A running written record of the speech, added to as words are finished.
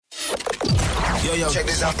Yo. Check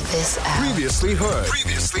this out. Previously heard.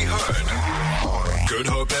 Good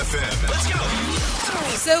Hope FM. Let's go.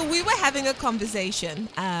 So we were having a conversation,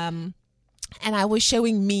 and I was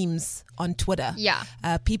showing memes on Twitter. Yeah.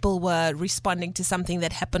 People were responding to something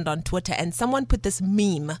that happened on Twitter, and someone put this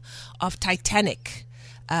meme of Titanic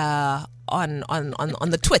on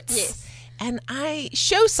the twits. Yes. And I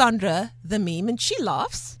show Sandra the meme, and she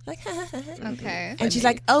laughs like, Okay. and she's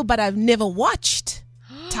like, "Oh, but I've never watched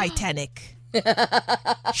Titanic."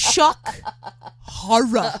 Shock,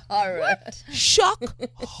 horror. Shock,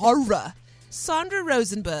 horror. Sandra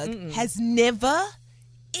Rosenberg has never,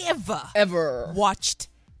 ever watched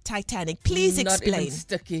Titanic. Please explain. Not even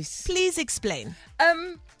stickies. Please explain.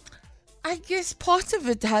 I guess part of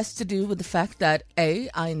it has to do with the fact that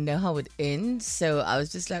I know how it ends, so I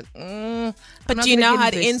was just like, But do you know how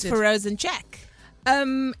it ends for Rose and Jack?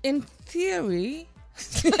 In theory.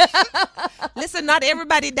 Listen, not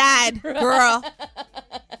everybody died, girl.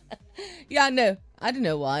 Yeah, no, I don't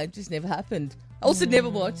know why. It just never happened. I also never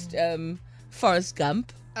watched Forrest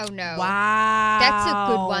Gump. Oh, no. Wow. That's a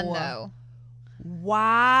good one, though.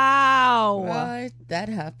 Wow. Right, that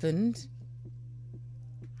happened.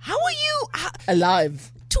 How are you?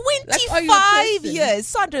 Alive. 25 years.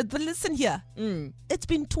 Sandra, but listen here. It's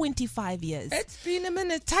been 25 years. It's been a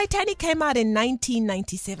minute. Titanic came out in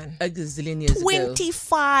 1997. A gazillion years ago.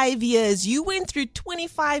 25 years. You went through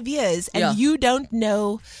 25 years and you don't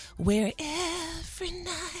know where every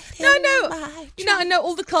night. No. You know, I know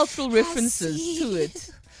all the cultural references to it.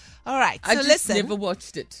 All right. So I just listen. never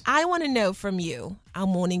watched it. I want to know from you, our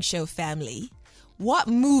morning show family, what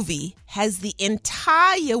movie has the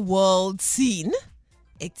entire world seen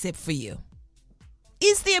except for you?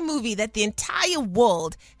 Is there a movie that the entire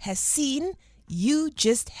world has seen, you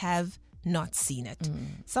just have not seen it?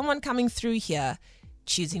 Someone coming through here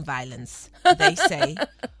choosing violence. They say,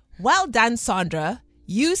 "Well done, Sandra.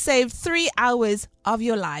 You saved 3 hours of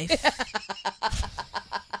your life."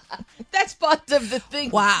 That's part of the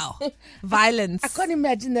thing. Wow. Violence. I can't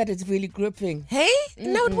imagine that it's really gripping. Hey?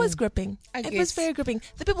 No, it was gripping. I It was guess. very gripping.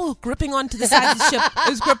 The people were gripping onto the side of the ship. It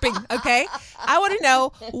was gripping, okay? I want to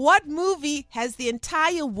know, what movie has the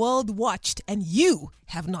entire world watched and you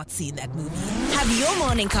have not seen that movie? Have your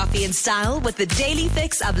morning coffee in style with the daily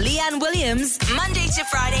fix of Leigh-Anne Williams, Monday to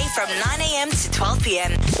Friday from 9 a.m. to 12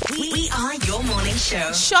 p.m. We are your morning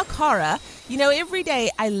show. Shock horror. You know, every day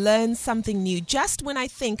I learn something new. Just when I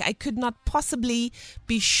think I could not possibly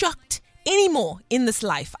be shocked anymore in this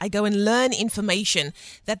life, I go and learn information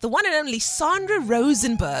that the one and only Sandra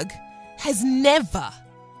Rosenberg has never,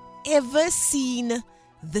 ever seen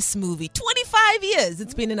this movie. 25 years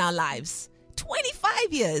it's been in our lives.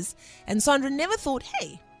 25 years. And Sandra never thought,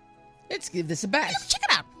 hey, Let's give this a bash. check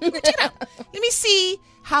it out. Let me see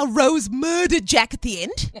how Rose murdered Jack at the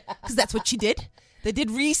end, because that's what she did. They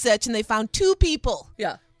did research and they found 2 people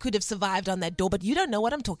could have survived on that door, but you don't know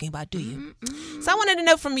what I'm talking about, do you? So I wanted to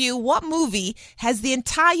know from you, what movie has the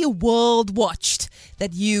entire world watched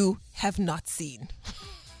that you have not seen?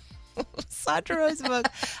 Sandra Rosenberg,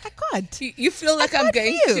 I can't. You feel like I'm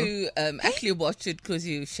going you. to actually watch it because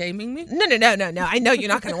you're shaming me? No. I know you're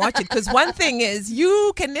not going to watch it, because one thing is,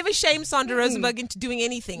 you can never shame Sandra Rosenberg into doing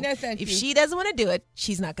anything. No, thank if you. she doesn't want to do it,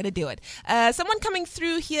 she's not going to do it. Someone coming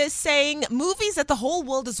through here saying, movies that the whole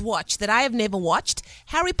world has watched that I have never watched.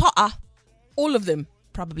 Harry Potter. All of them.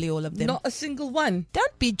 Probably all of them. Not a single one.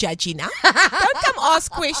 Don't be judgy now. Don't come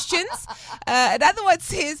ask questions. Another one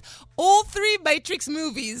says, all 3 Matrix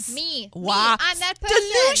movies. Me. Wow. I'm that person.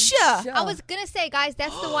 Delucia. I was going to say, guys,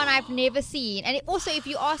 that's the one I've never seen. And also, if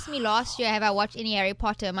you asked me last year, have I watched any Harry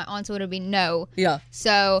Potter, my answer would have been no. Yeah.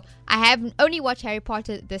 So I have only watched Harry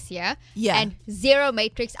Potter this year. Yeah. And 0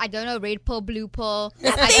 Matrix. I don't know red pill, blue pill.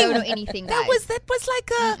 I don't know anything, guys. That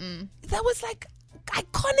was like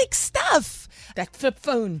iconic stuff. That flip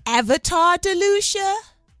phone. Avatar, Delucia.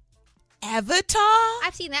 Avatar.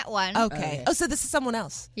 I've seen that one. Okay. Oh, so this is someone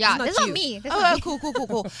else. Yeah, This this is you. not me. This is Oh, not me.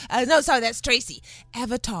 cool. No, sorry, that's Tracy.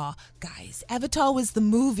 Avatar, guys. Avatar was the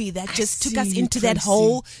movie that just took see us you, into that Tracy.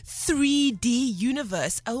 whole 3D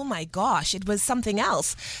universe. Oh my gosh, it was something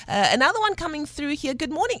else. Another one coming through here.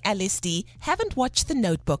 Good morning, LSD. Haven't watched The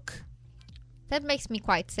Notebook. That makes me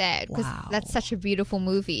quite sad because Wow. that's such a beautiful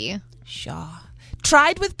movie. Sure.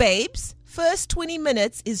 Tried with Babes. First 20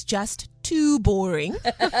 minutes is just too boring.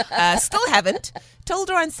 Still haven't. Told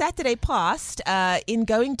her on Saturday past in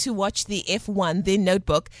going to watch the F1, their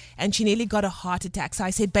Notebook, and she nearly got a heart attack. So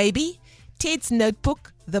I said, baby, Ted's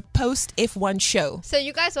Notebook the post F1 show. So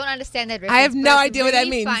you guys don't understand that reference. I have no but it's idea what that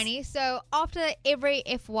really means. Funny. So after every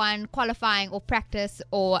F1 qualifying or practice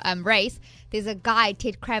or race, there's a guy,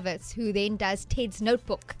 Ted Kravitz, who then does Ted's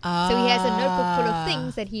notebook. So he has a notebook full of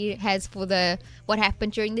things that he has for what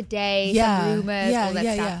happened during the day, some rumors, all that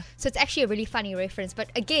stuff. Yeah. So it's actually a really funny reference. But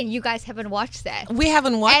again, you guys haven't watched that. We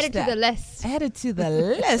haven't watched Add it that. to the list. Add it to the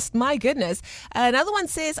list. My goodness. Another one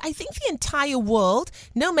says, I think the entire world,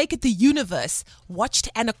 no, make it the universe, watched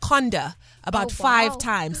Anaconda about 5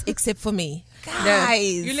 times, except for me. No,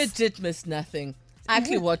 Guys. you legit missed nothing. I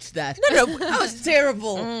actually watched that. No. That was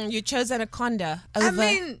terrible. You chose Anaconda over... I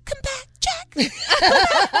mean... Come back, Jack.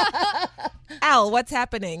 Al, what's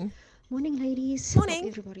happening? Morning, ladies. Morning. Hope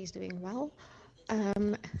everybody's doing well.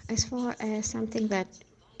 As far as something that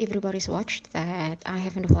everybody's watched that I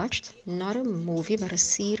haven't watched, not a movie but a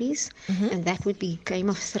series, and that would be Game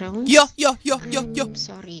of Thrones. Yo. I'm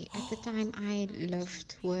sorry. At the time, I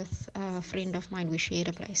lived with a friend of mine. We shared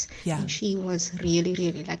a place. Yeah. And she was really,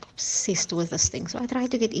 really like obsessed with this thing. So I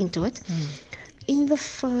tried to get into it. In the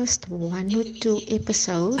first 1 or 2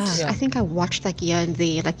 episodes, I think I watched like here and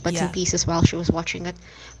there, like bits and pieces while she was watching it.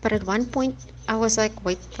 But at one point, I was like,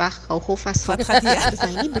 wait, wag, hou vast. Wat gaat hier? Dis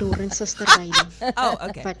nou nie broer en suster by nie. Oh,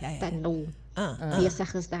 okay. But dan no.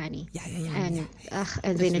 Besig is daar nie.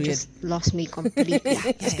 And then it just lost me completely.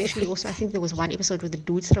 Especially also, I think there was one episode where the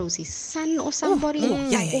dude throws his son or somebody.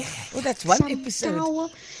 Oh, that's one Some episode. tower.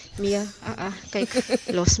 Nee,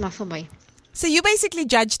 kyk, los maar vir my. So you basically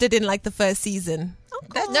judged it in like the first season.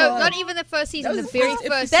 No, not even the first season. The was very the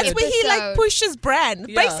first. That's where he like episode. pushes Bran,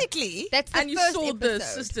 Yeah. basically. That's the And you first saw the episode.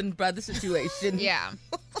 sister and brother situation. Yeah.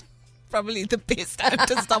 Probably the best time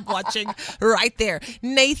to stop watching right there.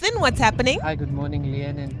 Nathan, what's happening? Hi, good morning,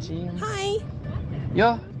 Leigh-Anne and team. Hi.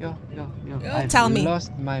 Yo. I've Tell me.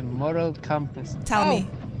 lost my moral compass. Tell me.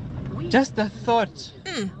 Just the thought.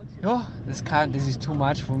 Yo, this is too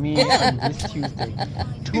much for me on this Tuesday.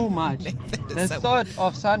 Too much. The thought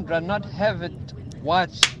of Sandra not having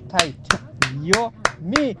watched Titanic. Yo,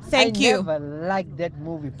 me. Thank you. I never liked that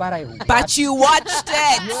movie, but I watched But you watched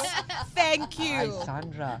it. Thank Hi, you.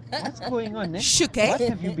 Sandra. What's going on? Shook, eh? What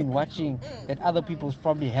have you been watching that other people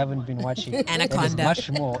probably haven't been watching? That is Anaconda.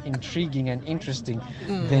 much more intriguing and interesting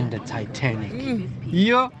than the Titanic.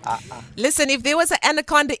 Yo. Listen, if there was an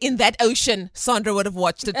anaconda in that ocean, Sandra would have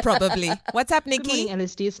watched it probably. What's up, Good morning, Nikki?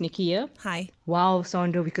 LSD. It's Nikki here. Hi. Wow,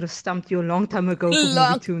 Sandra, we could have stumped you a long time ago for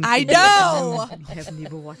movie tunes. I know. I have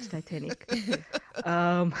never watched Titanic.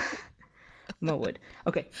 My word.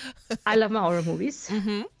 Okay. I love my horror movies.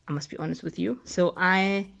 I must be honest with you. So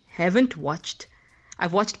I've watched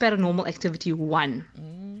Paranormal Activity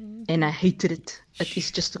 1 and I hated it. It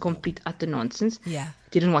is just a complete utter nonsense. Yeah.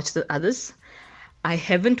 Didn't watch the others. I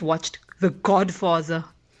haven't watched The Godfather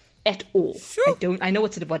at all. Sure. I know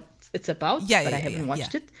what it's about, Yeah, but yeah, I haven't yeah,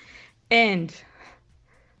 watched yeah. it. And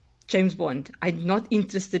James Bond. I'm not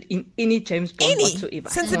interested in any James Bond whatsoever.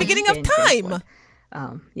 Since I the don't beginning of stand James time. Bond.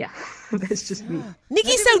 Yeah, that's just me.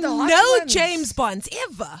 Nikki, so no James Bonds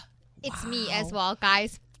ever. It's me as well,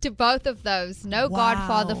 guys. To both of those. No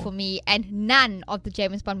Godfather for me and none of the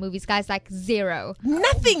James Bond movies, guys, like zero.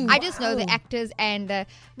 Nothing. I just know the actors and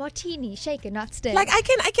Martini, shaken, not stirred. Like I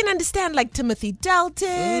can understand like Timothy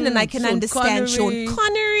Dalton and I can Sean understand Connery. Sean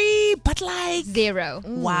Connery, but like Zero.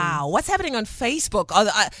 wow, what's happening on Facebook?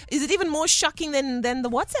 Is it even more shocking than the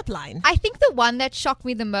WhatsApp line? I think the one that shocked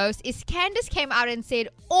me the most is Candace came out and said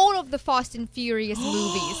all of the Fast and Furious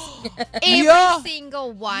movies. Every Yeah.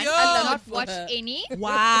 single one. Yeah. I did not watch any.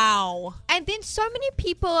 Wow. And then so many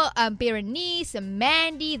people, Berenice and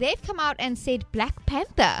Mandy, they've come out and said Black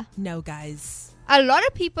Panther. No, guys. A lot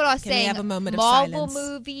of people are we saying have a moment of Marvel silence?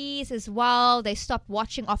 movies as well. They stopped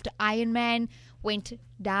watching after Iron Man went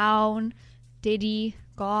down. Diddy,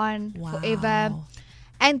 gone forever.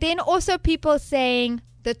 And then also people saying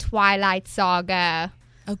the Twilight Saga.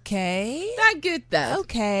 Okay. I get that.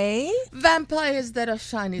 Okay. Vampires that are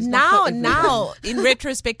shiny. is not for everyone. Now, in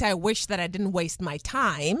retrospect, I wish that I didn't waste my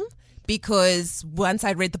time because once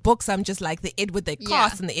I read the books, I'm just like the Edward they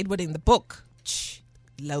cast and the Edward in the book.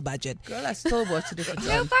 Low budget. Girl, I still watch it if it's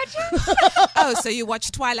No on. budget? Oh, so you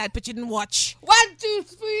watched Twilight, but you didn't watch. 1, 2,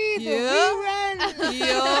 3, the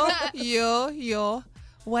rerun. Yo.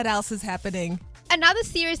 What else is happening? Another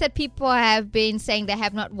series that people have been saying they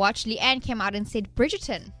have not watched, Leigh-Anne came out and said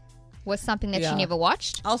Bridgerton was something that she Yeah. never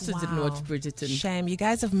watched. I also didn't Wow. watch Bridgerton. Shame. You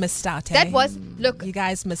guys have missed out. That eh? was, look, You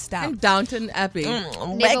guys missed out. And Downton Abbey.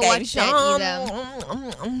 never watched that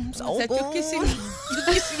either. So That you're kissing.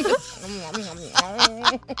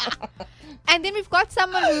 And then we've got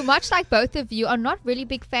someone who, much like both of you, are not really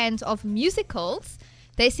big fans of musicals.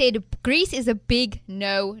 They said Grease is a big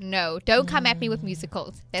no. Don't come at me with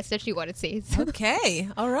musicals. That's literally what it says. Okay,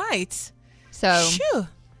 all right. So, Sure.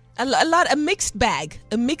 A mixed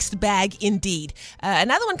bag indeed.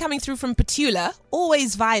 Another one coming through from Petula,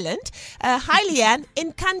 always violent. Hi Leigh-Anne,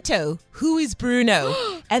 Encanto, who is Bruno?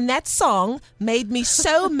 And that song made me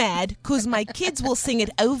so mad because my kids will sing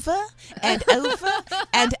it over and over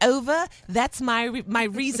and over. That's my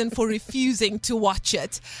reason for refusing to watch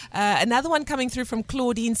it. Another one coming through from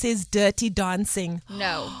Claudine says Dirty Dancing.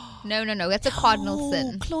 No. That's a cardinal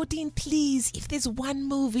sin. Claudine, please, if there's one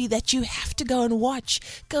movie that you have to go and watch.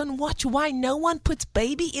 Why no one puts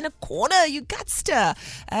baby in a corner? You gutster.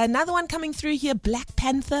 Another one coming through here, Black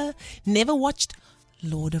Panther. Never watched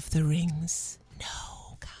Lord of the Rings.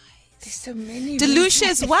 No, guys. There's so many. Delucia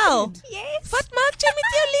as well. Yes. What maakt jy met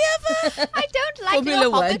jou lewe? I don't like Formula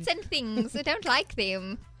little One. hobbits and things. I don't like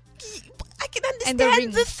them. I can And the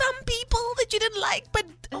understand the rings. thumb people that you didn't like, but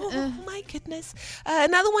oh my goodness.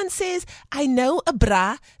 Another one says, I know a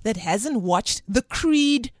bra that hasn't watched the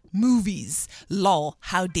Creed movies. Lol,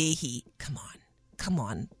 how dare he? Come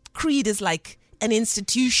on. Creed is like an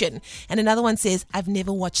institution. And another one says, I've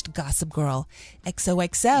never watched Gossip Girl.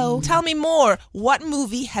 XOXO. Tell me more. What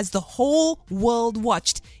movie has the whole world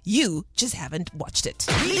watched? You just haven't watched it.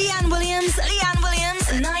 Leigh-Anne Williams,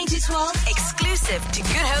 9 to 12, exclusive to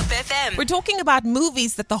Good Hope FM. We're talking about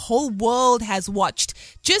movies that the whole world has watched,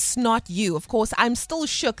 just not you. Of course, I'm still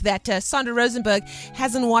shook that Sandra Rosenberg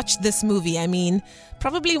hasn't watched this movie. I mean,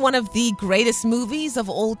 probably one of the greatest movies of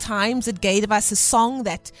all times. It gave us a song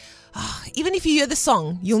that, even if you hear the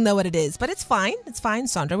song, you'll know what it is. But it's fine,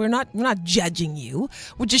 Sandra. We're not judging you.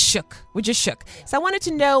 We're just shook. So I wanted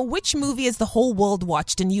to know which movie has the whole world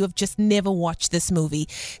watched, and you have just never watched this movie.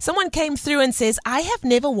 Someone came through and says, I have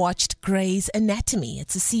never watched Grey's Anatomy.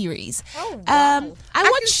 It's a series. Oh, wow. I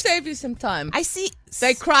can save you some time. I see.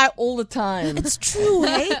 They cry all the time. It's true,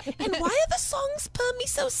 eh? And why are the songs per me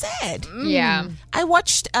so sad? Yeah. I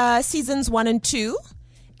watched seasons 1 and 2.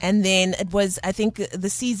 And then it was, I think, the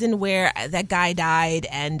season where that guy died,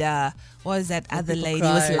 and what was that other lady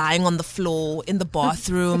was cried. lying on the floor in the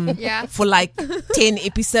bathroom Yeah. for like 10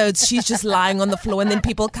 episodes. She's just lying on the floor, and then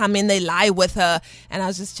people come in, they lie with her. And I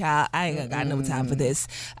was just, child, I ain't got no time for this.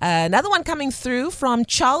 Another one coming through from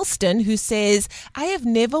Charleston who says, I have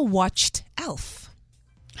never watched Elf.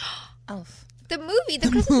 Elf. The movie, the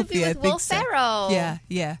Christmas movie, movie I with Will think so. Ferrell.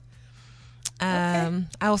 Yeah.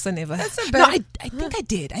 I also never. That's a No, bit- I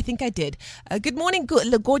think I did. Good morning,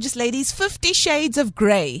 gorgeous ladies. 50 Shades of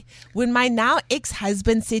Grey. When my now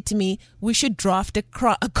ex-husband said to me, we should draft a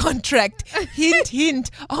contract. Hint,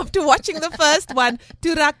 hint. After watching the first one,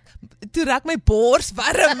 to raak my bors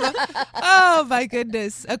warm. Oh my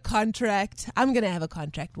goodness, a contract. I'm gonna have a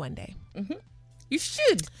contract one day. You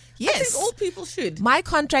should. I Yes. think all people should. My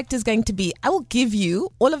contract is going to be, I will give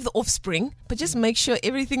you all of the offspring, but just make sure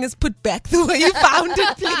everything is put back the way you found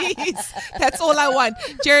it, please. That's all I want.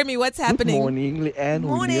 Jeremy, what's happening? Good morning, Leigh-Anne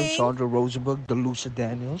Morning. Williams, Sandra Rosenberg, Delucia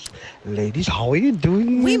Daniels. Ladies, how are you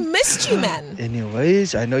doing? We missed you, man.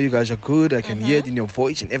 Anyways, I know you guys are good. I can hear it in your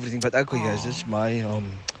voice and everything. But okay, guys, this is my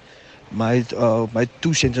my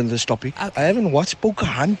 2 cents on this topic. Okay. I haven't watched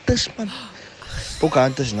Pocahontas, man.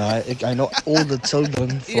 Pocahontas, now I know all the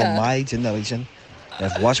children from Yeah. my generation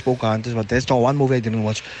have watched Pocahontas, but there's not one movie I didn't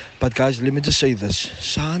watch. But guys, let me just say this: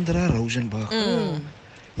 Sandra Rosenberg,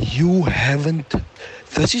 you haven't.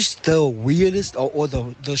 This is the weirdest or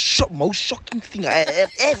the most shocking thing I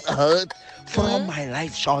have ever heard from my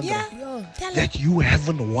life, Sandra. Tell That you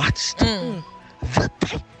haven't watched the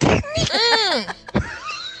Titanic.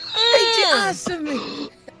 Awesome.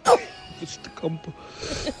 It's the compo.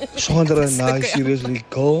 Sandra, now seriously,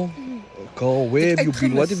 go. Where have you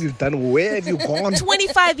been? What have you done? Where have you gone?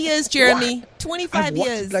 25 years, Jeremy. I've 25 watched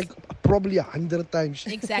years. it like probably 100 times.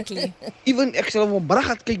 Exactly. Even extra van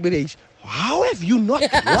Bragat kyk by die huis. How have you not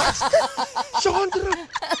watched it? Sandra?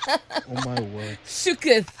 Oh my word.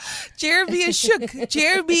 Shooketh. Jeremy is shook.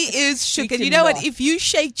 Jeremy is shook. And you know what? If you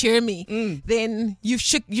shake Jeremy, then you've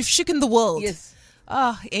shooken the world. Yes.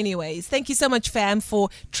 Oh, anyways, thank you so much, fam, for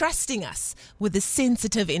trusting us with the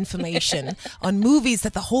sensitive information on movies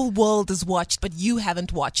that the whole world has watched, but you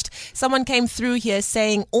haven't watched. Someone came through here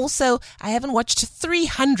saying, also, I haven't watched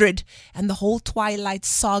 300 and the whole Twilight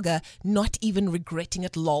saga, not even regretting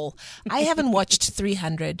it, lol. I haven't watched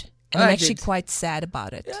 300. And I'm actually quite sad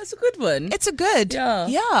about it. Yeah, it's a good one. It's a good.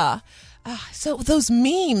 Yeah. So those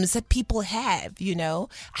memes that people have, I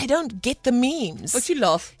don't get the memes. But you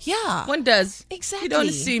laugh. Yeah. One does. Exactly. You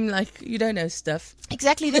don't seem like you don't know stuff.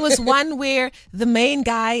 Exactly. There was one where the main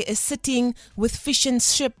guy is sitting with fish and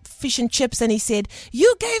chips, and he said,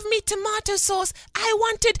 "You gave me tomato sauce. I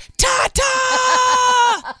wanted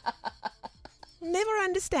tartar." Never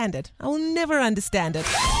understand it. I will never understand it.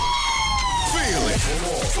 Feel it.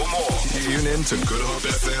 For more, tune in to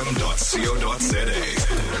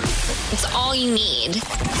goodhopefm.co.za. It's all you need.